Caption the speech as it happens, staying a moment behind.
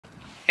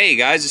Hey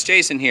guys, it's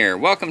Jason here.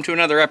 Welcome to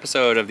another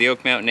episode of the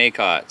Oak Mountain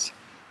ACOTS.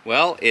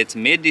 Well, it's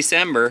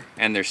mid-December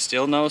and there's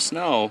still no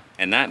snow,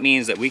 and that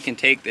means that we can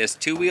take this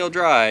two-wheel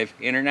drive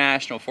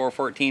International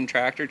 414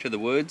 tractor to the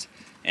woods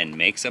and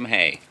make some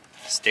hay.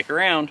 Stick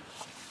around.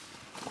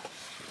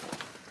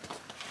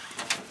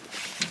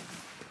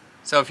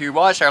 So if you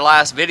watched our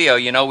last video,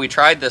 you know we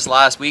tried this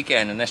last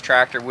weekend and this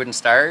tractor wouldn't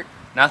start.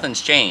 Nothing's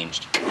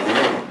changed.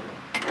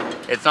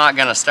 It's not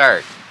gonna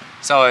start.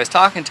 So I was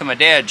talking to my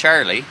dad,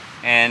 Charlie,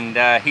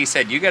 and he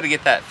said, you got to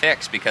get that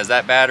fixed because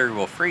that battery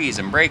will freeze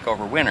and break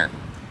over winter.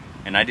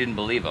 And I didn't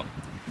believe him.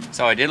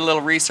 So I did a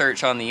little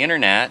research on the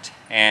internet,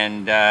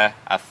 and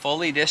a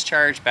fully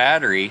discharged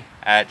battery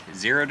at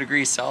 0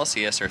 degrees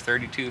Celsius or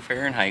 32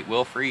 Fahrenheit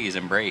will freeze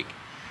and break.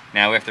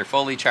 Now if they're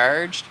fully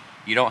charged,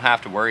 you don't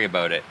have to worry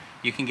about it.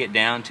 You can get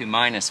down to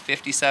minus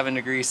 57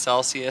 degrees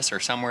Celsius or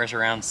somewhere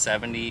around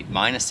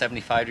minus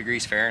 75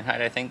 degrees Fahrenheit,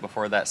 I think,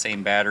 before that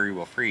same battery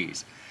will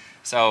freeze.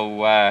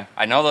 So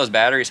I know those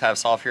batteries have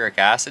sulfuric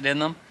acid in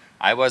them.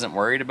 I wasn't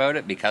worried about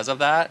it because of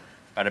that,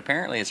 but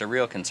apparently it's a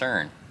real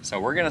concern.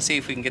 So we're gonna see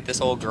if we can get this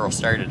old girl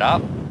started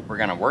up. We're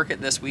gonna work it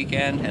this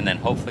weekend, and then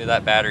hopefully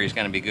that battery is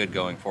gonna be good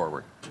going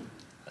forward.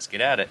 Let's get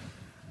at it.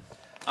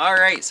 All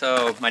right,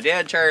 so my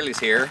dad Charlie's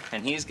here,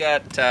 and he's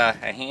got a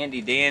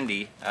handy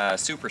dandy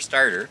super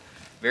starter.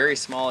 Very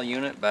small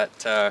unit,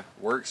 but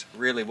works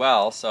really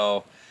well.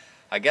 So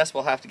I guess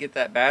we'll have to get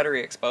that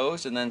battery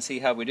exposed and then see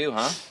how we do,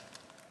 huh?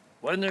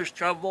 When there's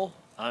trouble,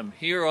 I'm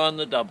here on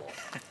the double.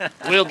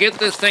 We'll get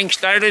this thing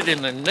started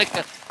in the nick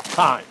of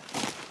time.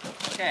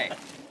 Okay,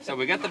 so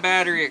we got the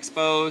battery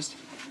exposed.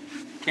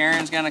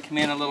 Karen's gonna come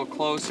in a little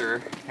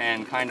closer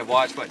and kind of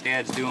watch what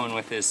Dad's doing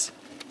with his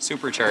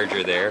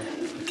supercharger there.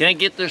 I can't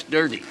get this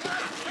dirty.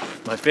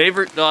 My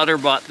favorite daughter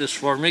bought this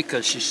for me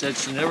because she said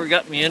she never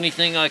got me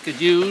anything I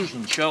could use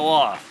and show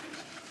off.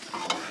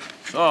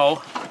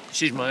 So,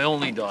 she's my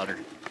only daughter.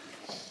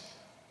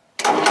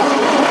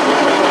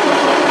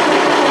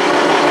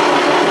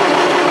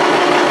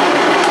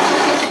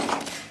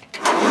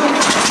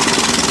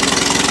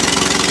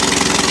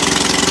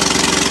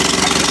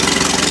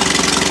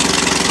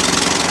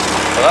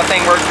 Well, that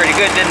thing worked pretty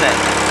good, didn't it?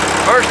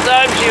 First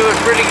time she was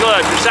pretty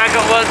good. The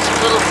second one's a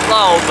little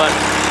slow, but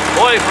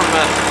boy, from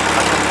a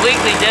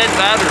completely dead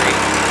battery.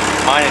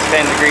 Minus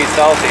 10 degrees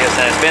Celsius,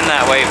 and it's been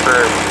that way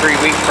for 3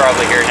 weeks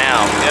probably here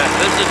now. Yeah,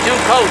 this is a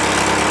 2-coat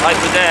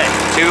type of day.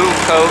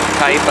 2-coat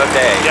type of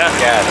day. Yeah.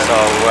 Yeah, so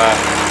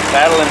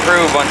that'll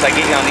improve once I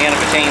get you on the end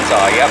of a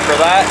chainsaw. You up for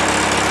that?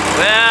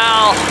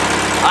 Well,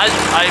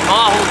 I'm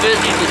awful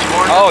busy this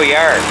morning. Oh, you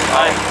are?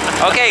 Oh.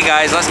 Okay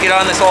guys, let's get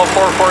on this old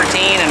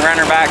 414 and run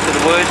her back to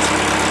the woods.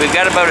 We've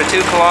got about a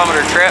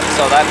 2-kilometer trip,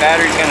 so that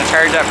battery's gonna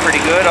charge up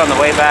pretty good on the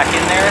way back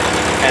in there.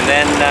 And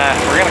then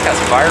we're gonna cut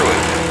some firewood.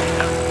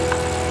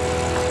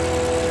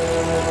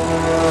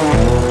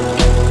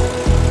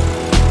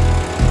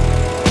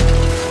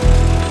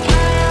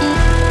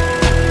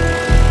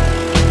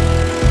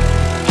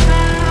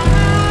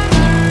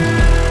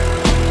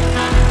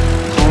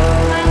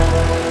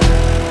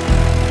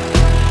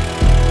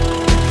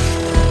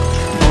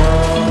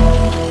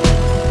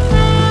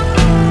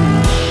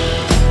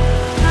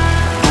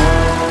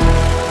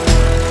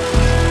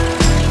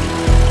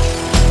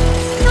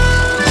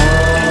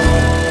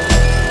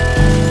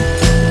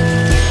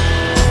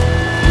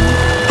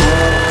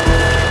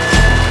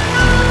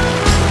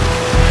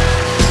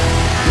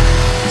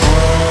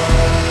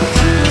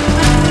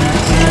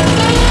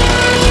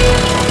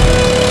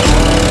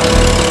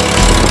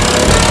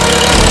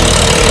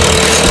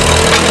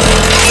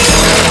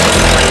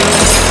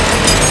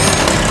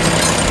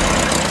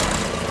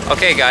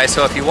 Okay guys,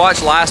 so if you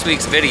watched last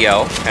week's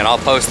video, and I'll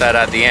post that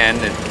at the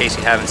end in case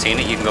you haven't seen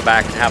it, you can go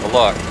back and have a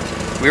look.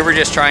 We were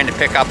just trying to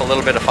pick up a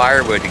little bit of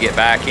firewood to get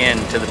back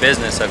into the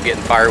business of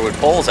getting firewood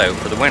poles out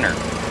for the winter.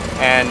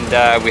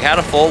 And we had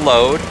a full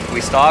load.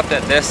 We stopped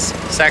at this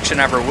section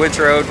of our woods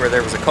road where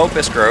there was a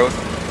coppice growth,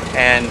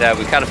 and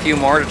we cut a few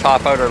more to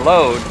top out our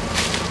load,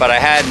 but I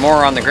had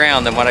more on the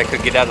ground than what I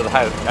could get out of the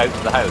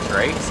house,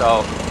 right?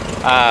 So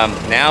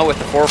now with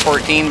the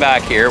 414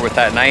 back here with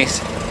that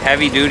nice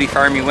heavy duty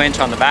Farmi Winch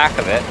on the back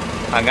of it,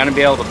 I'm going to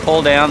be able to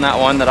pull down that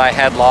one that I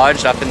had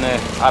lodged up in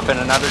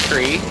another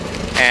tree,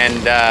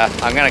 and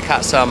I'm going to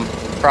cut some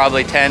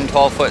probably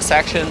 10-12 foot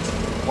sections,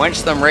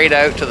 winch them right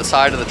out to the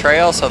side of the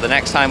trail, so the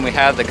next time we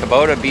have the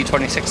Kubota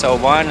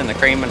B2601 and the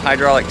Kranman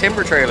hydraulic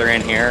timber trailer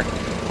in here,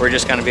 we're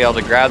just going to be able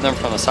to grab them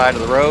from the side of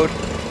the road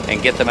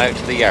and get them out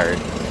to the yard.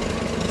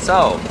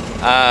 So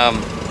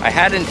I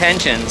had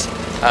intentions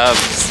of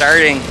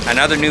starting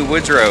another new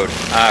woods road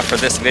for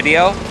this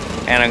video.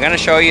 And I'm going to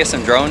show you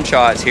some drone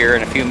shots here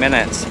in a few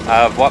minutes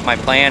of what my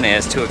plan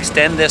is to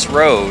extend this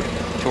road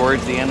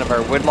towards the end of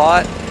our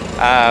woodlot.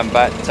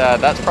 But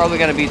that's probably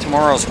going to be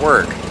tomorrow's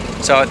work.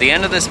 So at the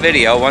end of this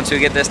video, once we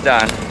get this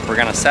done, we're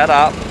going to set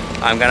up.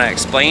 I'm going to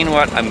explain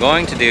what I'm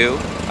going to do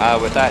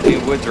with that new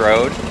woods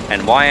road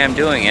and why I'm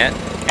doing it.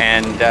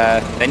 And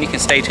then you can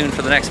stay tuned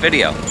for the next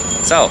video.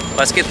 So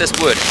let's get this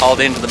wood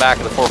hauled into the back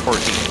of the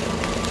 414.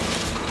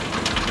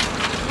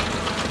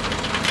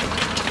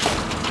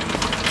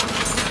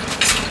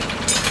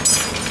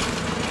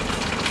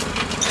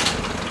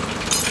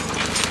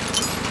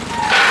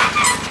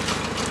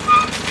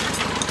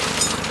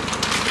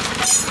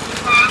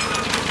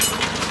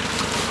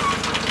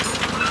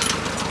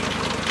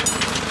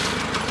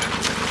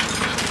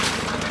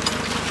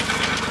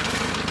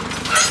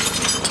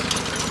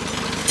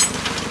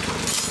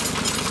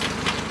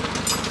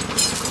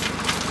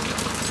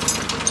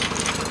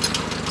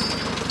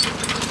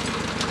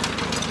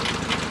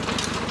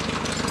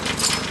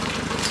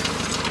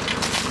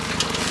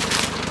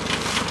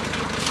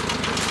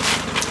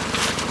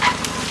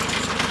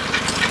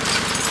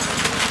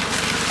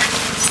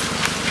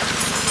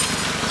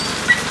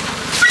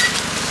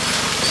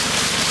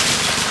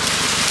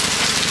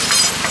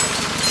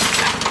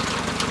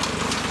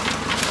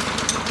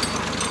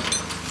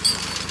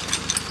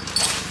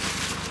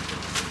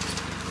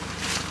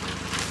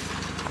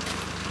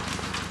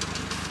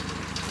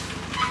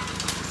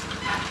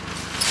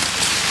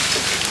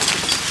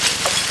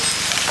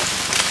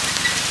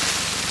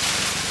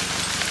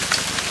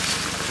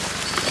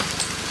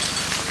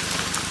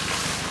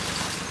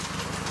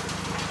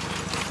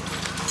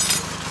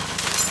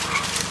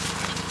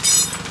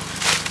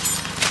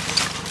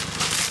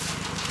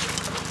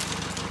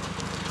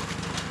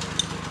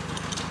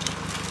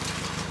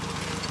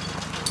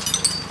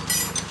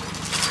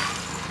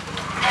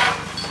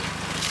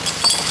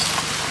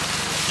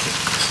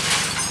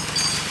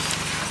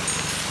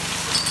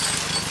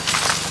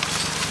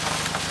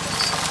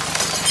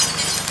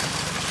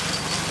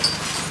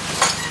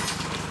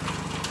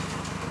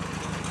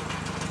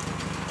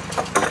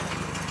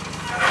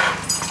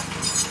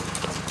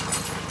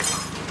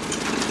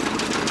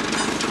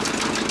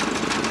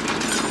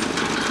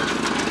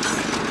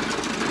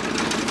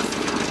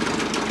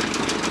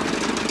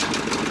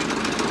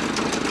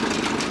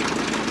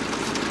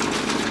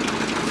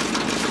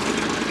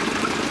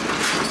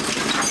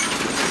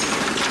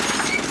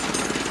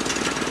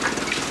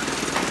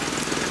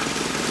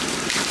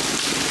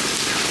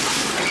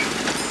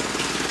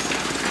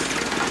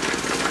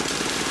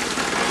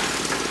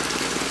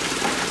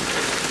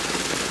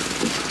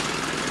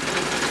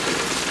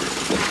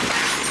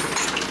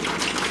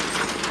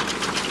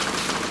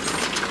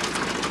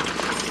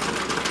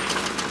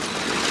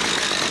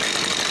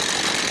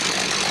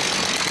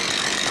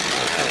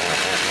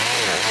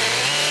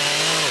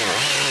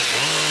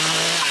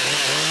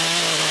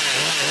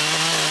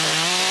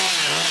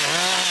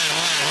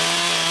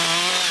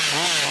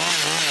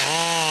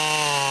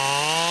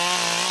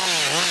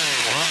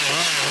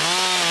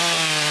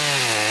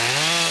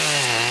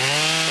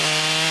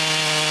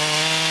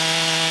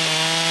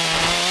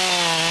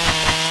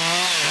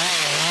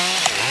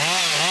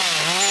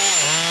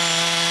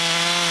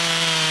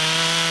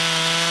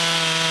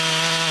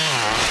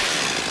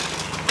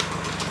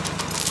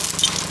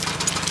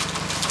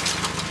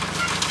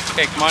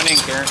 Okay, come on in,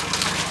 Karen.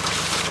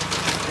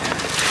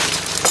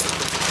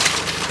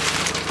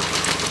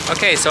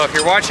 Okay, so if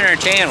you're watching our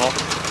channel,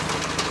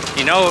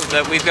 you know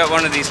that we've got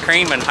one of these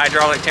Kranman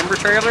hydraulic timber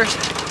trailers.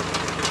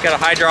 It's got a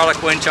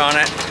hydraulic winch on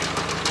it.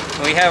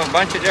 And we have a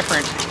bunch of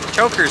different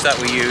chokers that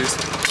we use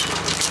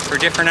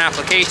for different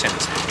applications.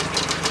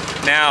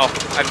 Now,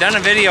 I've done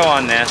a video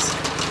on this,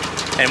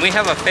 and we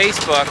have a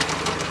Facebook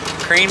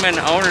Kranman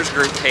Owners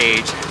Group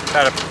page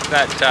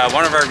that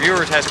one of our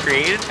viewers has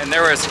created, and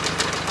there was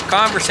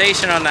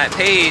conversation on that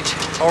page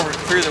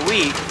through the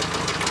week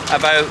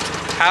about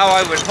how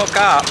I would hook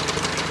up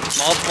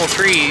multiple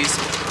trees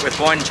with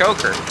one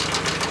choker.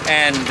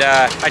 And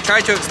I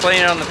tried to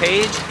explain it on the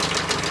page,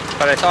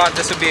 but I thought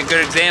this would be a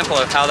good example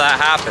of how that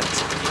happens.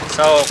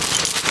 So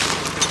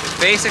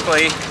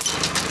basically,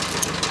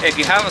 if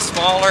you have a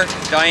smaller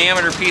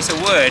diameter piece of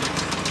wood,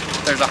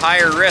 there's a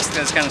higher risk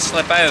that it's going to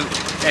slip out.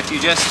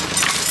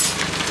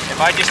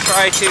 If I just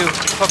try to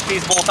hook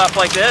these both up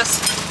like this,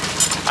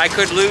 I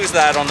could lose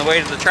that on the way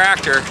to the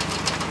tractor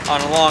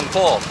on a long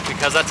pole,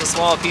 because that's a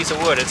small piece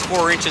of wood. It's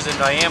 4 inches in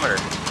diameter.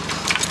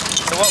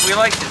 So what we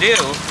like to do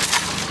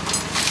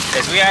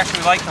is we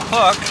actually like to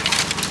hook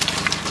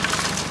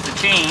the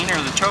chain or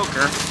the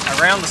choker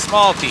around the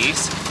small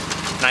piece,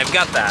 and I've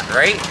got that,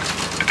 right?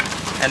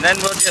 And then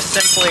we'll just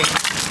simply,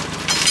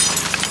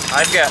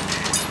 I've got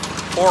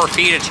 4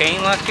 feet of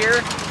chain left here.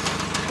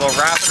 We'll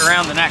wrap it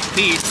around the next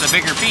piece, the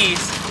bigger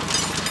piece,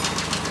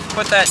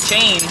 put that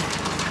chain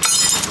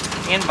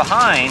in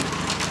behind,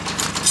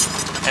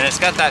 and it's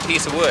got that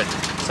piece of wood.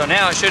 So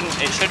now it shouldn't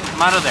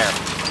come out of there.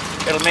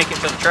 It'll make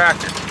it to the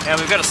tractor. Now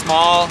we've got a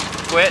small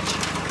twitch.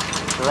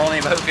 We're only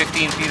about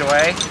 15 feet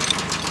away,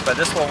 but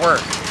this will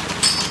work.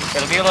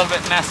 It'll be a little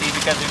bit messy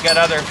because we've got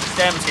other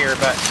stems here,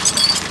 but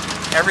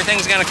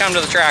everything's gonna come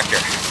to the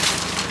tractor.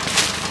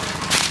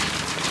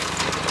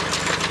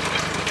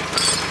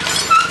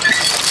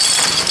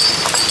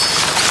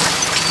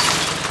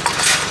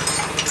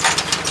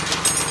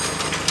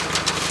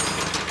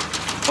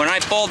 When I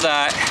pulled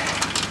that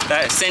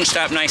cinched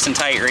up nice and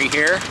tight right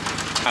here.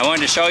 I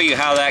wanted to show you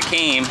how that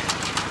came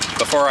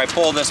before I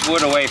pull this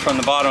wood away from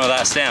the bottom of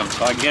that stem,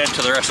 so I can get it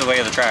to the rest of the way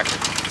of the tractor.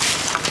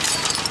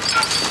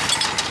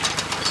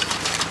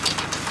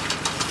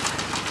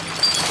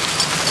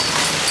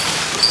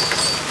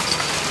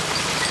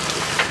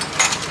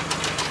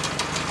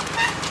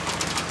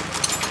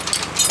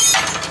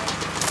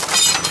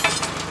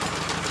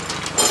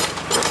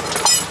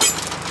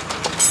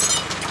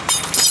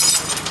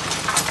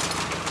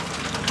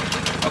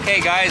 Okay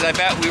guys, I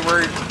bet we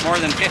were more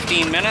than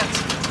 15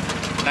 minutes.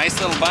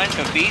 Nice little bunch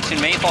of beech and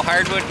maple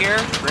hardwood here,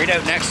 right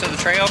out next to the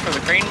trail for the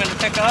Kranman to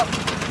pick up.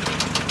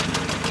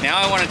 Now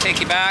I want to take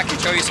you back and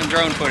show you some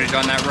drone footage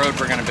on that road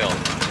we're going to build.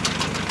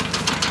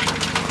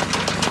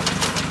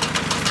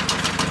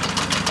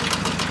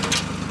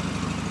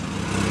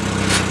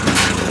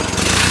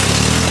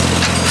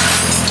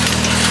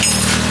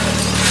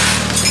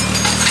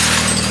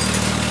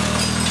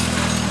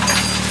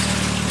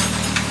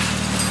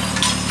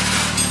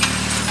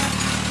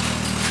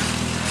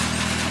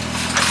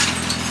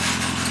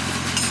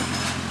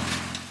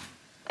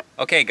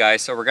 Okay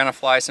guys, so we're going to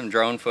fly some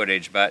drone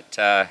footage, but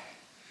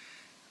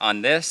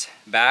on this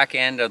back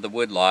end of the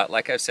woodlot,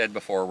 like I've said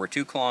before, we're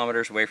 2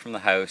 kilometers away from the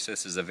house.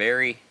 This is the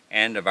very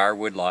end of our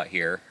woodlot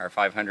here, our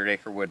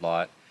 500-acre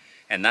woodlot,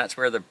 and that's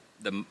where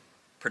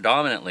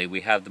predominantly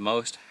we have the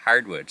most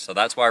hardwood. So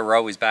that's why we're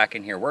always back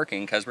in here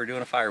working, because we're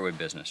doing a firewood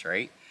business,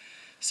 right?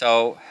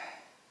 So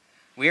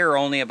we are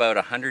only about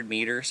 100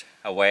 meters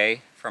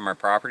away from our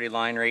property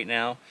line right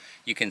now.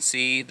 You can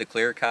see the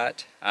clear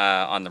cut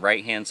on the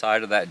right hand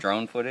side of that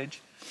drone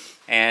footage.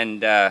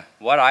 And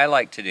what I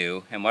like to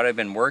do, and what I've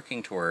been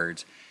working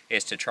towards,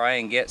 is to try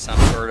and get some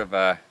sort of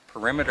a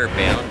perimeter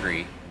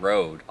boundary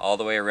road all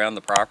the way around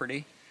the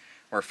property.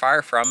 We're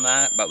far from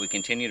that, but we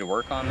continue to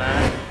work on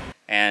that.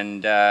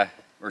 And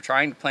we're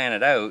trying to plan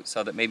it out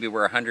so that maybe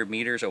we're 100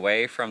 meters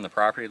away from the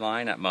property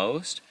line at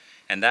most.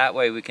 And that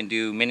way we can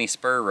do mini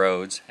spur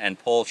roads and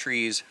pull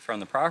trees from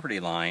the property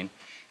line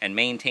and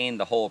maintain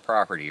the whole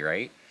property,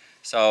 right?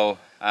 So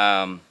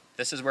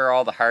this is where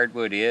all the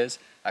hardwood is.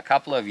 A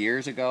couple of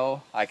years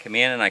ago, I come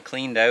in and I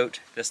cleaned out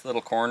this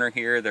little corner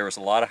here. There was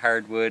a lot of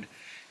hardwood,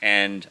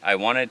 and I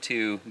wanted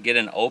to get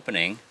an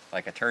opening,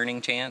 like a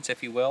turning chance,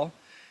 if you will.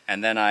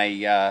 And then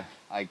I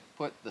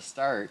put the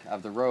start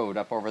of the road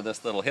up over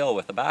this little hill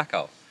with the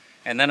backhoe.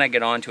 And then I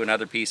get on to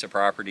another piece of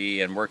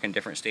property and work in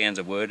different stands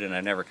of wood, and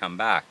I never come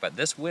back. But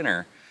this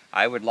winter,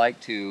 I would like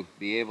to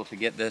be able to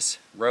get this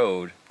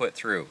road put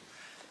through.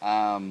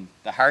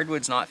 The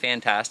hardwood's not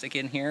fantastic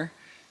in here,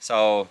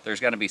 so there's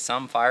going to be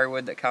some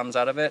firewood that comes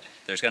out of it.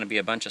 There's going to be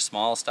a bunch of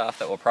small stuff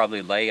that will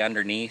probably lay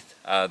underneath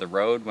the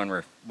road when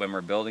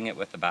we're building it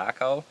with the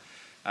backhoe.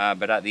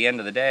 But at the end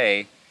of the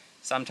day,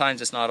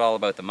 sometimes it's not all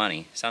about the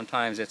money.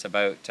 Sometimes it's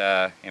about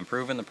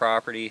improving the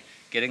property,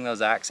 getting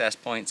those access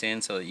points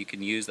in so that you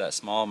can use that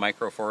small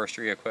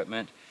microforestry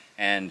equipment,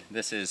 and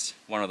this is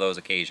one of those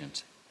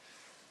occasions.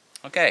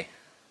 Okay,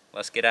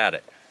 let's get at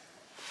it.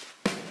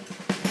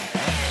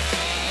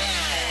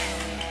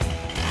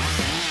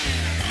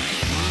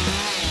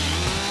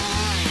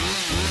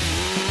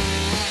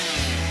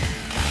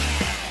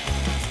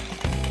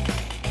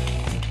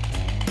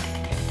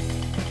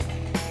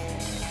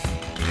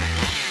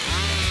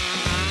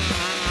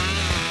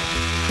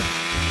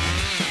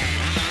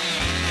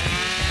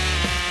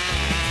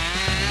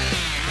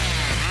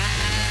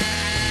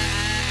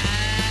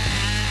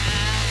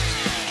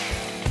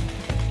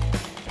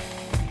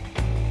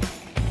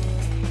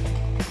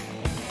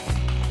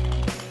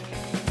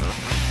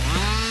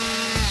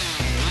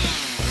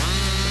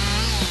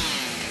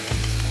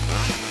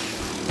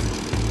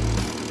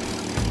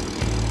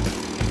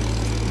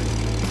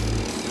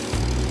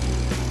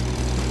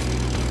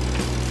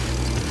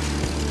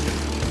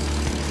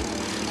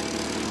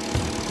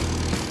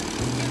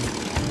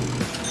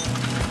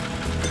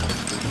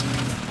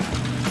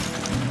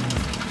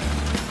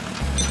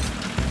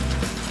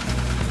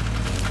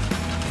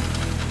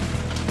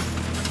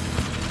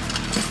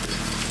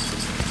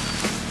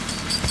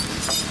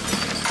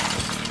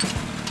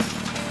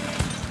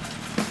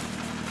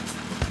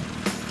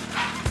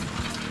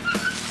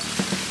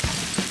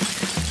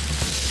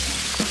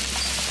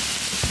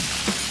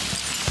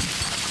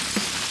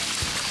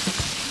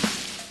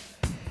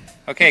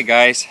 Okay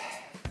guys,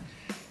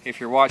 if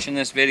you're watching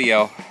this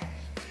video,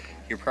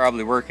 you're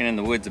probably working in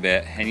the woods a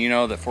bit, and you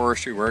know that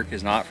forestry work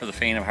is not for the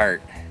faint of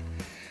heart.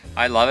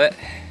 I love it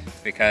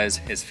because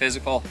it's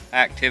physical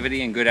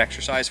activity and good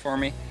exercise for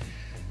me.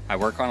 I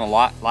work on a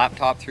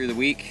laptop through the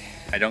week.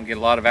 I don't get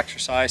a lot of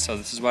exercise, so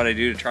this is what I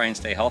do to try and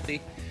stay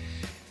healthy.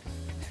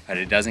 But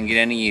it doesn't get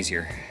any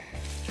easier.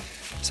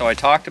 So I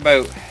talked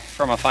about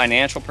from a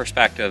financial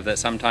perspective that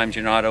sometimes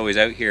you're not always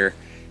out here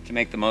to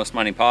make the most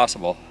money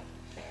possible.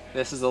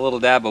 This is a little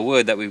dab of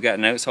wood that we've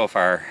gotten out so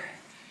far.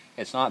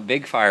 It's not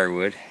big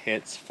firewood,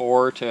 it's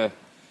 4 to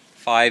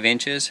 5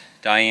 inches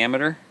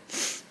diameter,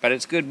 but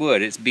it's good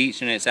wood. It's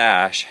beech and it's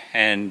ash,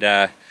 and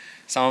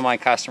some of my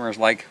customers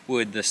like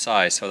wood this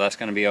size, so that's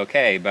going to be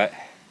okay. But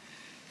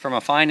from a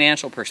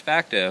financial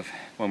perspective,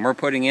 when we're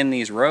putting in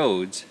these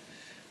roads,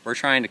 we're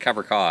trying to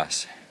cover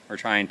costs. We're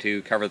trying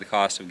to cover the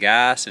cost of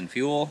gas and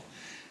fuel.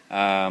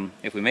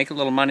 If we make a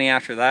little money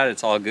after that,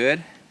 it's all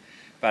good,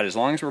 but as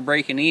long as we're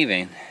breaking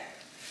even,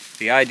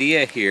 the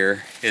idea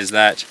here is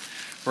that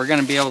we're going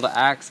to be able to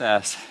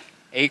access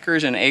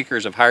acres and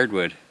acres of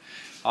hardwood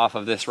off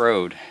of this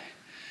road.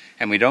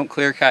 And we don't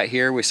clear cut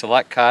here, we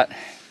select cut.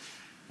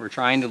 We're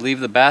trying to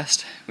leave the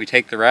best, we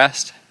take the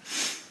rest.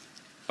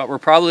 But we're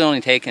probably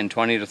only taking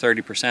 20 to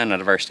 30% out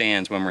of our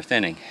stands when we're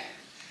thinning,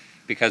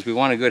 because we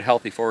want a good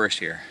healthy forest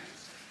here.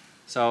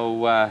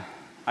 So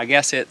I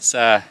guess it's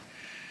pay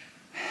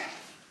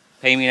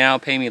me now,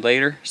 pay me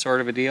later sort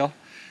of a deal.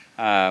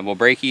 We'll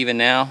break even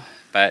now,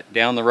 but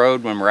down the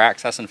road when we're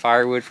accessing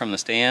firewood from the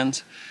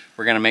stands,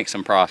 we're going to make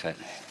some profit.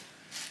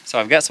 So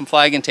I've got some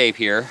flagging tape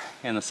here.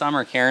 In the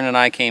summer, Karen and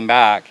I came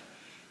back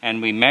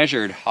and we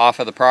measured off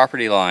of the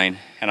property line,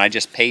 and I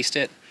just paced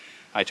it.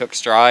 I took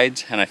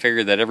strides, and I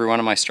figured that every one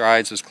of my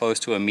strides was close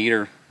to 1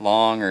 meter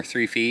long or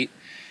 3 feet,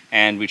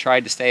 and we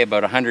tried to stay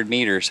about 100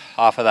 meters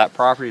off of that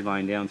property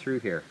line down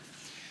through here.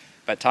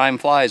 But time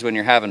flies when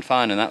you're having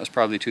fun, and that was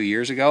probably 2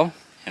 years ago,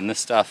 and this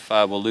stuff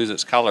will lose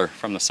its color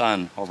from the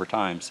sun over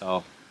time.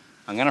 So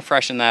I'm going to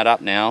freshen that up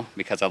now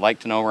because I like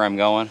to know where I'm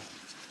going.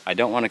 I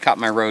don't want to cut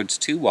my roads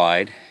too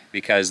wide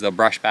because they'll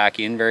brush back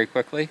in very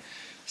quickly.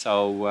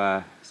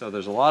 So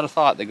there's a lot of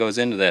thought that goes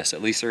into this,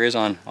 at least there is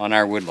on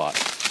our woodlot.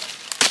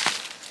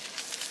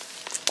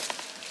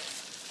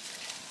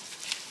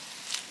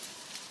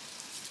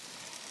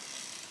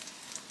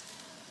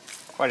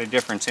 Quite a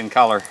difference in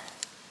color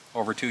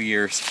over 2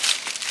 years.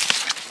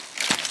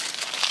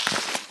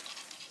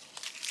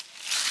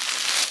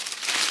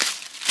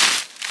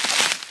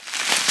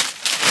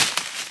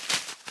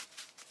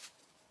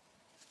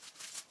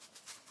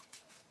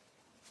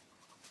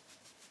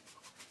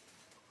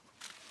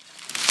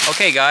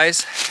 Okay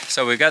guys,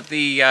 so we've got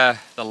the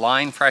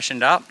line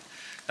freshened up.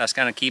 That's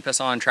going to keep us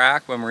on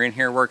track when we're in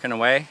here working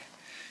away.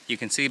 You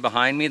can see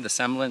behind me the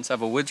semblance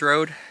of a woods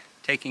road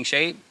taking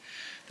shape.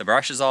 The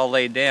brush is all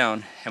laid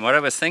down, and what I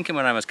was thinking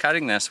when I was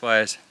cutting this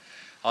was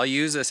I'll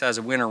use this as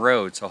a winter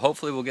road, so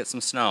hopefully we'll get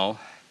some snow.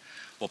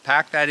 We'll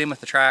pack that in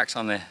with the tracks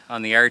on the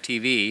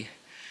RTV,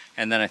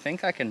 and then I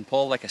think I can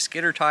pull like a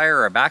skidder tire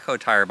or a backhoe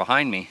tire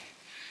behind me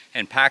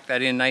and pack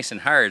that in nice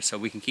and hard so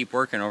we can keep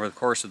working over the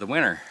course of the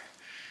winter.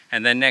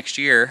 And then next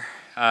year,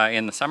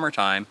 in the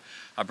summertime,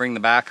 I'll bring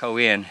the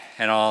backhoe in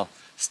and I'll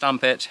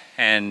stump it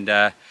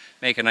and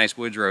make a nice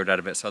woods road out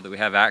of it so that we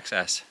have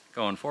access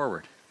going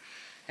forward.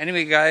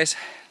 Anyway guys,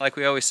 like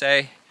we always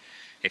say,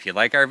 if you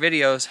like our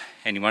videos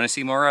and you want to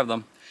see more of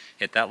them,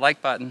 hit that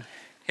like button,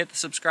 hit the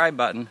subscribe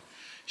button,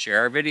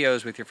 share our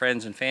videos with your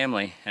friends and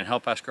family, and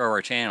help us grow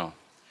our channel.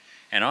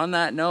 And on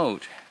that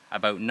note,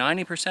 about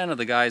 90% of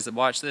the guys that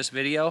watch this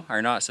video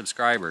are not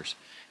subscribers.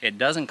 It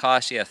doesn't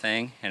cost you a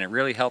thing, and it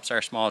really helps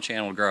our small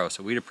channel grow,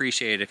 so we'd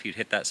appreciate it if you'd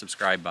hit that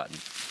subscribe button.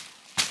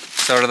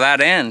 So to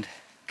that end,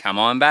 come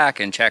on back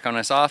and check on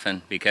us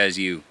often, because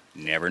you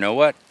never know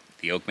what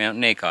the Oak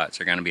Mountain Acots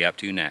are going to be up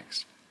to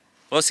next.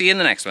 We'll see you in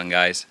the next one,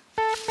 guys.